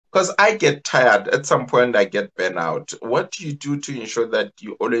Because I get tired at some point, I get burnout. What do you do to ensure that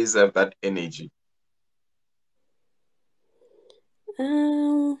you always have that energy?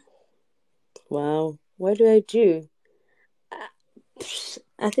 Um, wow. What do I do?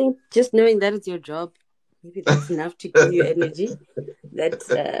 I think just knowing that it's your job, maybe that's enough to give you energy. That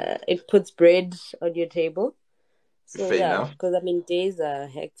it puts bread on your table. So Fair yeah, enough. because I mean days are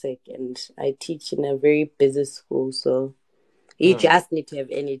hectic, and I teach in a very busy school, so you Mm, just need to have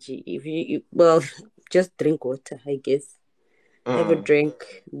energy. If well, just drink water, I guess. Have a mm,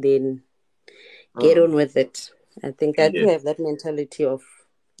 drink, then get mm. on with it. I think I Yes, have that mentality of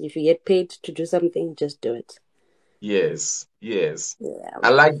if you get paid to do something, just do it. yes, yes. Yeah. I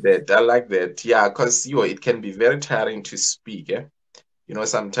like that. I like that. Yeah, because it can be very tiring to speak. Eh?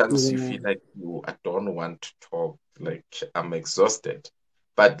 Sometimes you Yeah. feel like I don't want to talk, like I'm exhausted.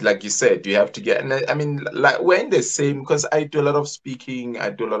 But like you said, you have to get, and I mean, like we're in the same, because I do a lot of speaking, I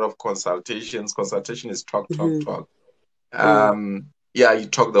do a lot of consultations. Consultation is talk, talk, Mm-hmm. talk. Mm. Yeah, you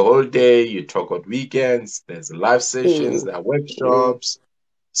talk the whole day, you talk on weekends, there's live sessions, Mm. there are Mm. workshops,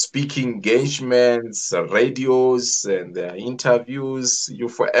 speaking engagements, radios, and interviews. You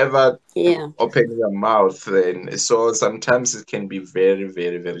forever Yeah. open your mouth, and so sometimes it can be very,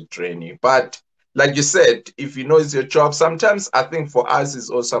 very, very draining. But like you said, if you know it's your job, sometimes I think for us it's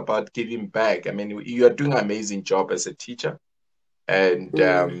also about giving back. I mean, you are doing an amazing job as a teacher, and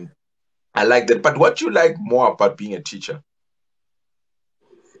Mm. I like that. But what you like more about being a teacher?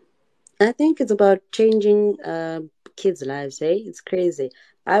 I think it's about changing kids' lives. Hey, it's crazy.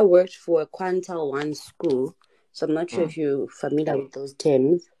 I worked for a Quantal One school, so I'm not sure Mm. if you're familiar with those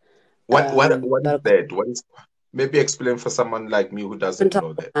terms. What is But that? What is maybe explain for someone like me who doesn't Quantal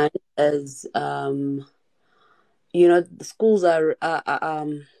know that. One is the schools are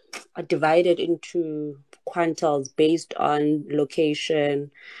divided into quantals based on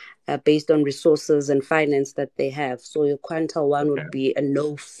location, based on resources and finance that they have. So your quantal one Okay, would be a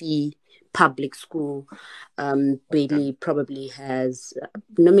no fee public school. okay, Bailey probably has,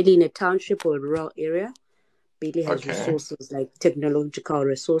 normally in a township or rural area, Bailey has okay, resources like technological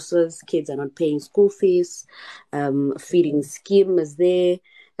resources. Kids are not paying school fees. Feeding scheme is there,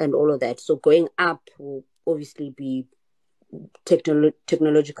 and all of that. So going up will obviously be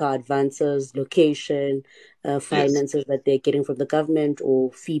technological advances, location, yes, finances that they're getting from the government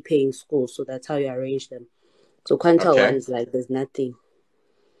or fee paying schools. So that's how you arrange them. So Quantal okay, one is like there's nothing.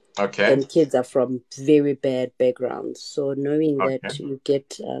 okay, And kids are from very bad backgrounds. So knowing okay. that you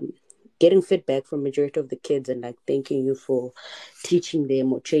get getting feedback from majority of the kids and like thanking you for teaching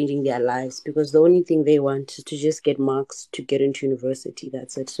them or changing their lives, because the only thing they want is to just get marks to get into university.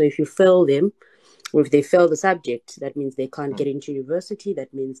 That's it. So if you fail them, or if they fail the subject, that means they can't Mm, get into university.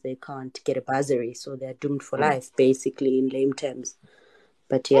 That means they can't get a bursary. So they're doomed for mm. life, basically, in lame terms.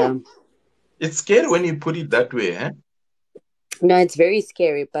 But Oh, yeah, it's scary when you put it that way, eh? no, it's very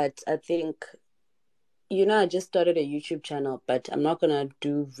scary. But I think, I just started a YouTube channel, but I'm not going to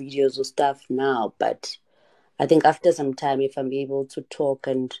do videos or stuff now. But I think after some time, if I'm able to talk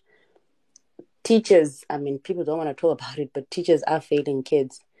and teachers, I mean, people don't want to talk about it, but teachers are failing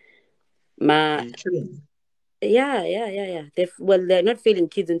kids. Are My you kidding? Yeah. They're not failing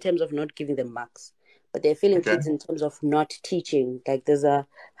kids in terms of not giving them marks, but they're failing Okay. kids in terms of not teaching. Like there's a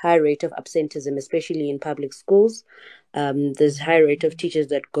high rate of absenteeism, especially in public schools. There's high rate of teachers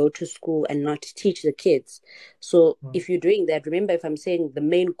that go to school and not teach the kids. So Mm. if you're doing that, remember if I'm saying the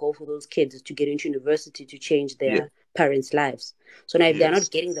main goal for those kids is to get into university to change Yes, their parents' lives. So now if they're not yes.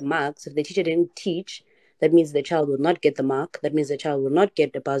 getting the marks, if the teacher didn't teach, that means the child will not get the mark. That means the child will not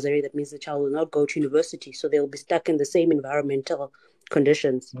get the bursary. That means the child will not go to university. So they'll be stuck in the same environmental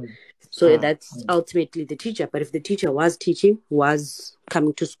conditions. Mm, So mm, that's ultimately the teacher. But if the teacher was teaching, was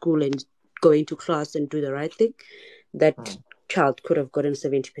coming to school and going to class and do the right thing, that mm, child could have gotten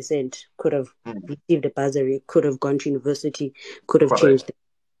 70%, could have mm. received a bursary, could have gone to university, could have Correct. changed the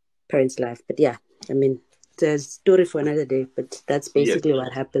parent's life. But yeah, I mean, there's a story for another day, but that's Yes. basically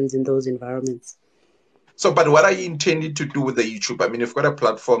what happens in those environments. So, but what are you intending to do with the YouTube? I mean, you've got a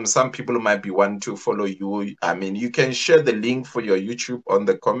platform. Some people might be wanting to follow you. I mean, you can share the link for your YouTube on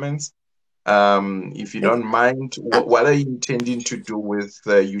the comments. If you don't mind, what are you intending to do with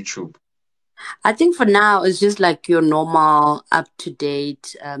YouTube? I think for now it's just like your normal up to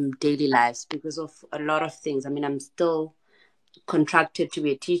date daily lives because of a lot of things. I mean, I'm still contracted to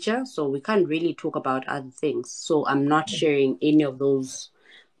be a teacher, so we can't really talk about other things. So I'm not sharing any of those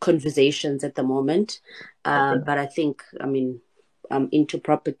conversations at the moment. Okay. But I think, I mean, I'm into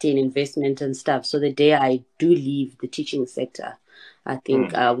property and investment and stuff. So the day I do leave the teaching sector, I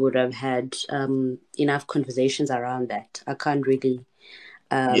think Mm, I would have had enough conversations around that. I can't really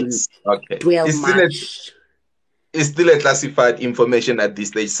Yes. Okay. dwell much. It's still a classified information at this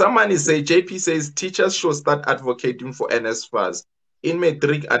stage. Someone is saying, JP says teachers should start advocating for NSFAS. In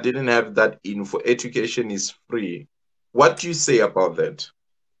Matric, I didn't have that info. Education is free. What do you say about that?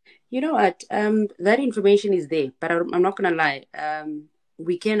 You know what? That information is there, but I'm not gonna lie.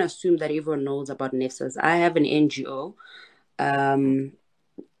 We can assume that everyone knows about NEFSAS. I have an NGO. Um,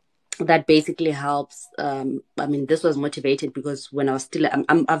 that basically helps. I mean, this was motivated because when I was still,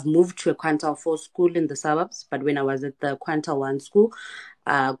 I've moved to a Quantal 4 school in the suburbs, but when I was at the Quantal 1 school,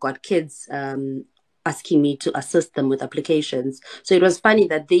 got kids asking me to assist them with applications. So it was funny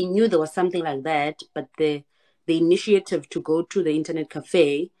that they knew there was something like that, but the initiative to go to the internet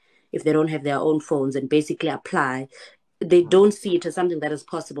cafe if they don't have their own phones and basically apply, they don't see it as something that is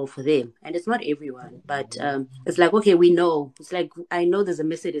possible for them. And it's not everyone, but it's like, okay, we know. It's like, I know there's a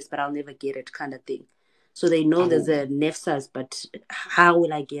Mercedes, but I'll never get it kind of thing. So they know there's a NEFSAS, but how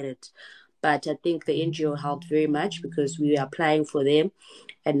will I get it? But I think the NGO helped very much because we were applying for them.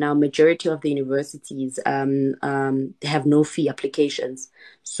 And now majority of the universities have no fee applications.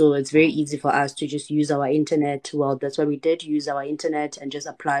 So it's very easy for us to just use our internet. Well, that's what we did, use our internet and just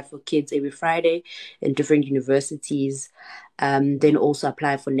apply for kids every Friday in different universities. Then also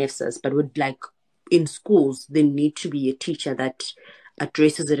apply for NEFSAS. But with like in schools, there need to be a teacher that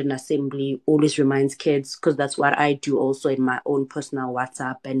addresses it in assembly, always reminds kids, because that's what I do also in my own personal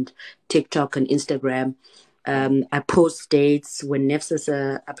WhatsApp and TikTok and Instagram. I post dates when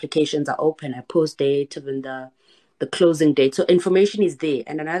NEFSAS applications are open. I post date even the closing date. So information is there.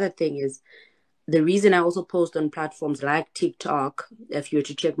 And another thing is the reason I also post on platforms like TikTok, if you were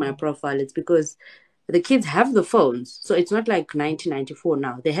to check my profile, it's because the kids have the phones. So it's not like 1994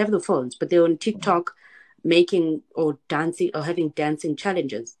 now. They have the phones, but they're on TikTok making or dancing or having dancing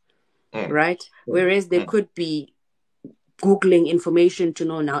challenges, right? Whereas they could be Googling information to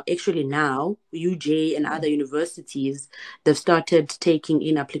know now, actually now, UJ and other universities, they've started taking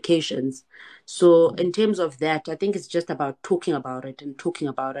in applications. So in terms of that, I think it's just about talking about it and talking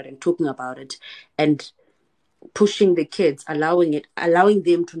about it and talking about it and pushing the kids, allowing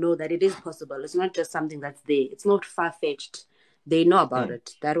them to know that it is possible. It's not just something that's there. It's not far-fetched. They know about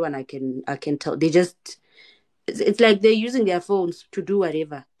it. That one I can tell. They just it's like they're using their phones to do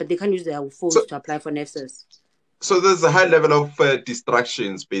whatever, but they can't use their phones So, to apply for NEFSAS. so there's a high level of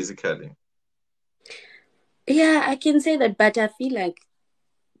distractions, basically. Yeah, I can say that, but I feel like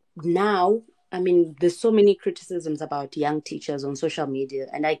now, I mean, there's so many criticisms about young teachers on social media,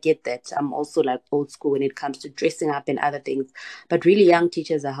 and I get that. I'm also like old school when it comes to dressing up and other things. But really, young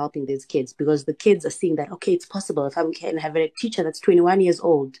teachers are helping these kids because the kids are seeing that, okay, it's possible if I can have a teacher that's 21 years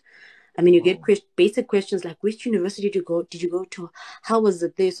old. I mean, you get basic questions like, which university did you go to? How was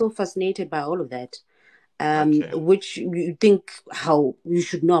it? They're so fascinated by all of that. Okay. Which you think how you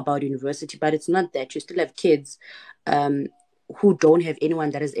should know about university, but it's not that. You still have kids um, who don't have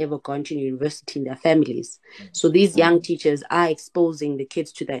anyone that has ever gone to university in their families. So these young teachers are exposing the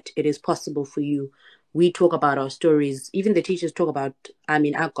kids to that. It is possible for you. We talk about our stories. Even the teachers talk about, I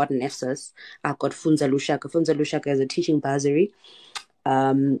mean, I've got an FSAS. I've got Funza Lushaka. Funza Lushaka is a teaching bursary.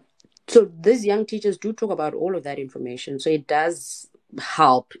 So these young teachers do talk about all of that information. So it does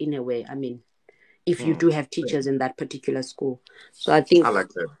help in a way. I mean, if you do have teachers in that particular school. So I think I like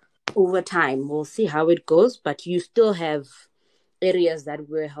that. over time we'll see how it goes, but you still have areas that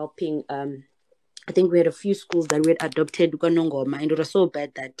we're helping. I think we had a few schools that we had adopted Kwanongoma, and it was so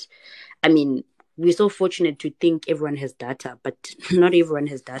bad that, I mean, we're so fortunate to think everyone has data, but not everyone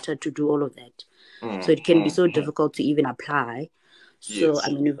has data to do all of that. So it can be so difficult to even apply. So, I Yes.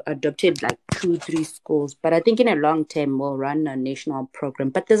 mean, we've adopted like 2, 3 schools, but I think in a long term, we'll run a national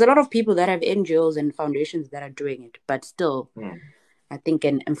program. But there's a lot of people that have NGOs and foundations that are doing it. But still, I think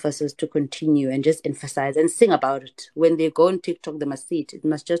an emphasis to continue and just emphasize and sing about it. When they go on TikTok, they must see it. It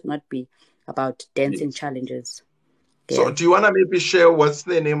must just not be about dancing Yes. challenges. So Yeah. do you want to maybe share what's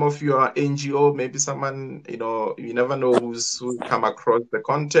the name of your NGO? Maybe someone, you never know who come across the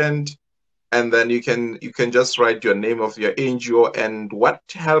content. And then you can just write your name of your NGO and what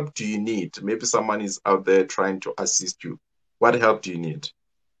help do you need? Maybe someone is out there trying to assist you. What help do you need?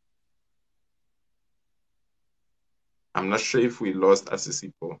 I'm not sure if we lost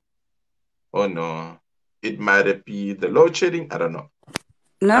Asisipho. Oh no. It might be the load shedding. I don't know.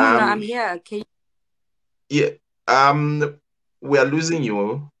 No, no, no. I'm Um here. Okay. yeah. We are losing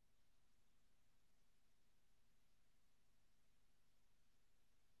you.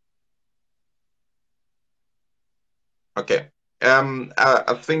 Okay.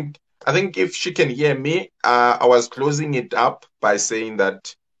 I think if she can hear me, I was closing it up by saying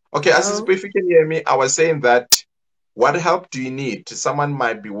that. Okay, Hello. Asisipho, if you can hear me, I was saying that What help do you need? Someone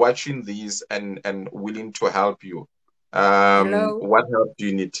might be watching these and willing to help you. Hello? What help do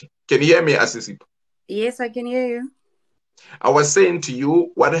you need? Can you hear me, Asisipho? Yes, I can hear you. I was saying to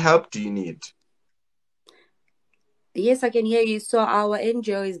you, what help do you need? Yes, I can hear you. So our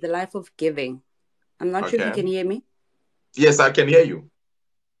NGO is the Life of Giving. I'm not sure if you Okay. can hear me. Yes, I can hear you.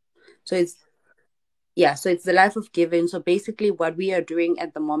 So it's the Life of Giving. So basically, what we are doing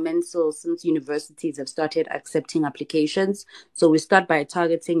at the moment, so since universities have started accepting applications, so we start by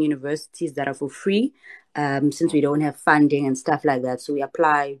targeting universities that are for free, since we don't have funding and stuff like that. So we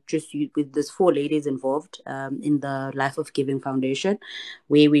apply with this four ladies involved in the Life of Giving Foundation,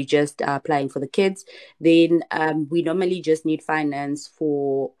 where we just are applying for the kids. Then we normally just need finance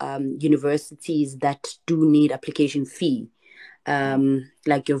for universities that do need application fee,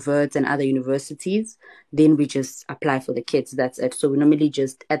 like your Verts and other universities. Then we just apply for the kids. That's it. So we normally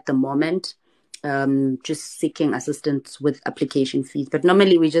just at the moment just seeking assistance with application fees. But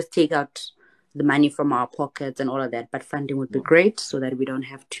normally we just take out the money from our pockets and all of that. But funding would be great so that we don't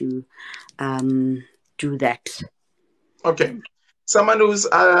have to do that. Okay. Someone who's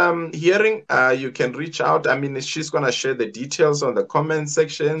hearing, you can reach out. I mean, she's gonna share the details on the comment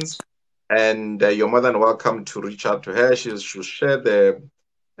sections, and you're more than welcome to reach out to her. She'll share the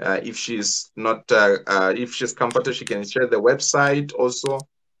if she's not if she's comfortable, she can share the website also,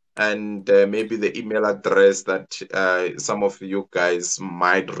 and maybe the email address that some of you guys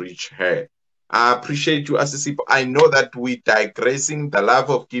might reach her. I appreciate you, Asisipho. I know that we digressing the Love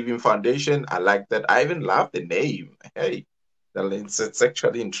of Giving Foundation. I like that. I even love the name. Hey, it's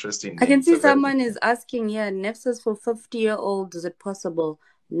actually interesting I name. can It's see a very someone is asking here, NEFSA's for 50-year-olds. Is it possible?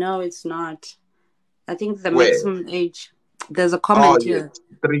 No, it's not. I think the where. maximum age, there's a Oh comment yes, here.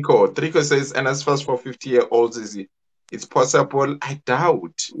 Trico says, and as far as for 50-year-olds, is it's possible? I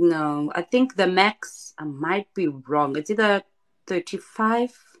doubt. No, I think the max, I might be wrong. It's either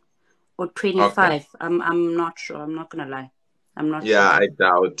 35 or Okay. 25. I'm not sure. I'm not gonna lie. I'm not Yeah, sure. I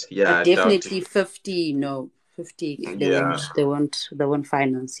doubt. Yeah, But I doubt it. definitely 50, no. 50 Yeah. they won't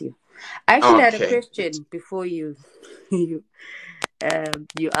finance you. I actually had a Okay. question before you you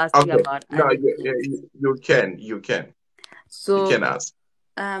you asked me Okay. about No, other you, things. you, you can. You can. You So can ask.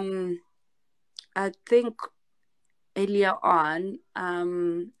 um I think earlier on,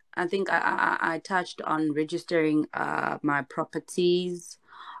 I think I touched on registering my properties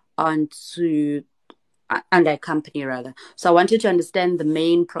onto under a company rather. So I wanted to understand the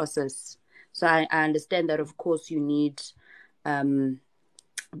main process. So I understand that of course you need um,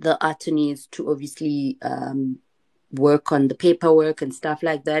 the attorneys to obviously work on the paperwork and stuff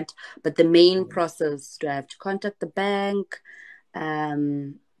like that. But the main process, do I have to contact the bank?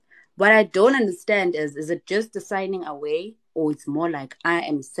 Um, what I don't understand is it just the signing away, or it's more like I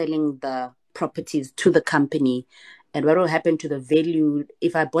am selling the properties to the company? And what will happen to the value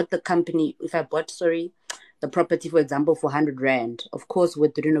if I bought sorry, the property, for example, for 100 Rand? Of course,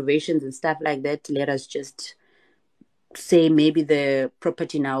 with the renovations and stuff like that, let us just say maybe the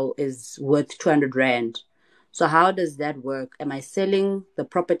property now is worth 200 Rand. So, how does that work? Am I selling the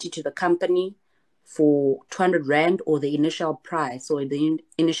property to the company for 200 Rand or the initial price or the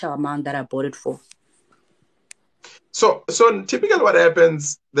initial amount that I bought it for? So typically what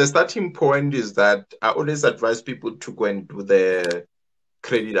happens, the starting point is that I always advise people to go and do the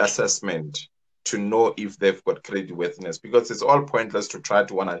credit assessment to know if they've got credit worthiness, because it's all pointless to try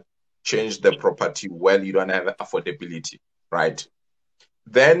to want to change the property while you don't have affordability, right?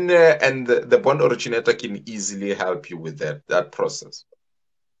 Then and the bond originator can easily help you with that process,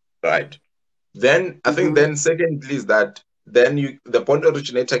 right? Then I think Mm-hmm. then secondly is that then the bond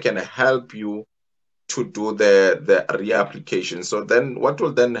originator can help you to do the reapplication. So then what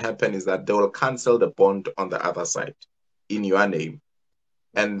will then happen is that they will cancel the bond on the other side in your name,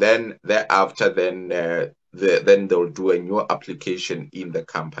 and then thereafter then they'll do a new application in the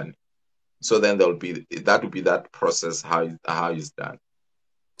company. So then that will be that process how it's done.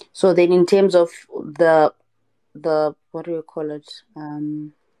 So then, in terms of the what do you call it? I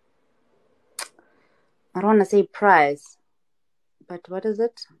don't want to say price, but what is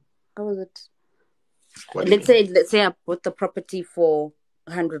it? How is it? What do you mean? Let's say I bought the property for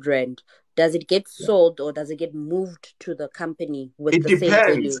 100 Rand. Does it get sold or does it get moved to the company with It the same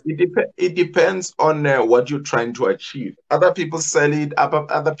depends. value? It depends on what you're trying to achieve. Other people sell it,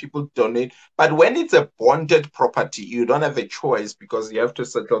 other people donate. But when it's a bonded property, you don't have a choice because you have to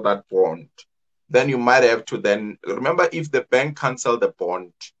settle that bond. Then you might have to then remember, if the bank cancel the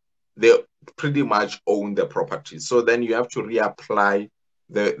bond, they pretty much own the property. So then you have to reapply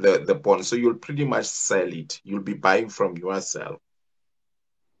the bond. So you'll pretty much sell it. You'll be buying from yourself.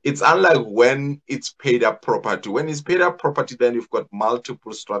 it's unlike when it's paid up property. When it's paid up property, then you've got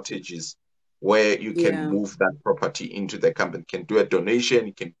multiple strategies where you can Yeah. move that property into the company. You can do a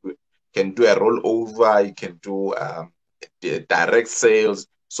donation, can do a rollover, you can do direct sales.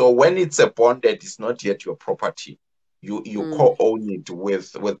 So when it's a bond that is not yet your property, you co-own it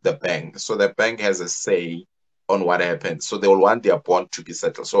with the bank. So the bank has a say on what happens. So they will want their bond to be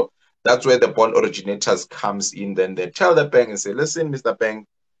settled. So that's where the bond originators comes in. Then they tell the bank and say, listen, Mr. Bank,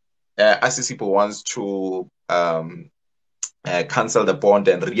 Asisipho wants to cancel the bond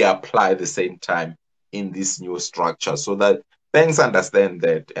and reapply the same time in this new structure, so that banks understand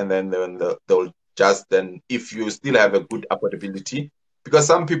that, and then they'll just then, if you still have a good affordability, because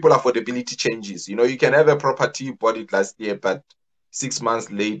some people affordability changes. You know, you can have a property, you bought it last year, but 6 months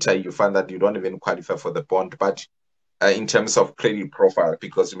later you find that you don't even qualify for the bond, but in terms of credit profile,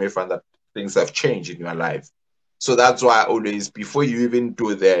 because you may find that things have changed in your life. So that's why I always, before you even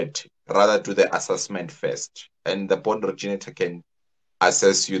do that, rather do the assessment first. And the bond originator can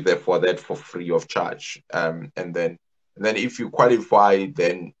assess you there for that for free of charge. And then if you qualify,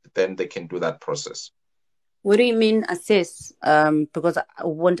 then they can do that process. What do you mean assess? Because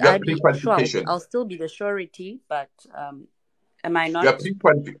won't Your I be sure? pre-qualification. I'll still be the surety, but am I Your not? pre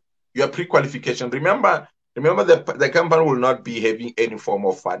your pre-qualification. Remember the company will not be having any form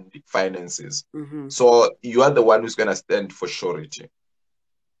of finances. Mm-hmm. So you are the one who's gonna stand for surety.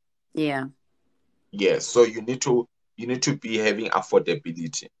 Yeah. Yes. So you need to be having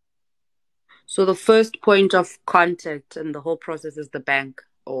affordability. So the first point of contact in the whole process is the bank,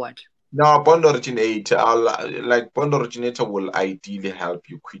 or what? Now, bond originator, like bond originator will ideally help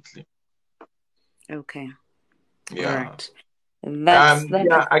you quickly. Okay. All Yeah. right. That's Yeah,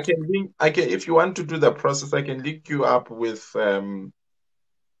 that. I can if you want to do the process, I can link you up with one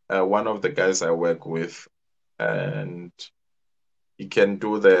of the guys I work with, and he can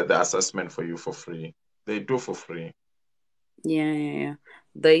do the assessment for you for free. They do for free. Yeah, yeah, yeah.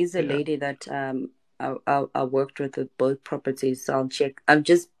 There is a Yeah. lady that I worked with both properties, so I'll check. I'm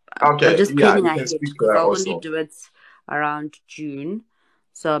Okay, just yeah, planning you can ahead speak to because her I'll only also. do it around June.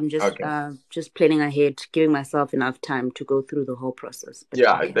 So I'm Okay. just planning ahead, giving myself enough time to go through the whole process. But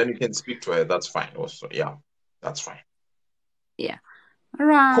Yeah, okay. then you can speak to her. That's fine also. Yeah, that's fine. Yeah. All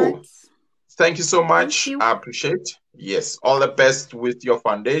right. Cool. Thank you so Thank much. you. I appreciate. Yes, all the best with your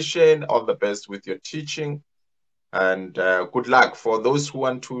foundation, all the best with your teaching, and good luck for those who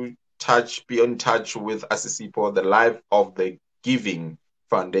want to be in touch with Asisipho, the Life of the Giving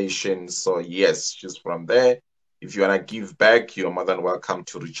Foundation. So yes, just from there. If you want to give back, you're more than welcome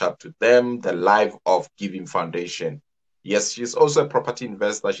to reach out to them, the Life of Giving Foundation. Yes, she's also a property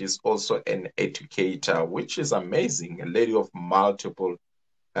investor. She's also an educator, which is amazing. A lady of multiple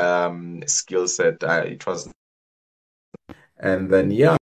skill set. It was, and then yeah.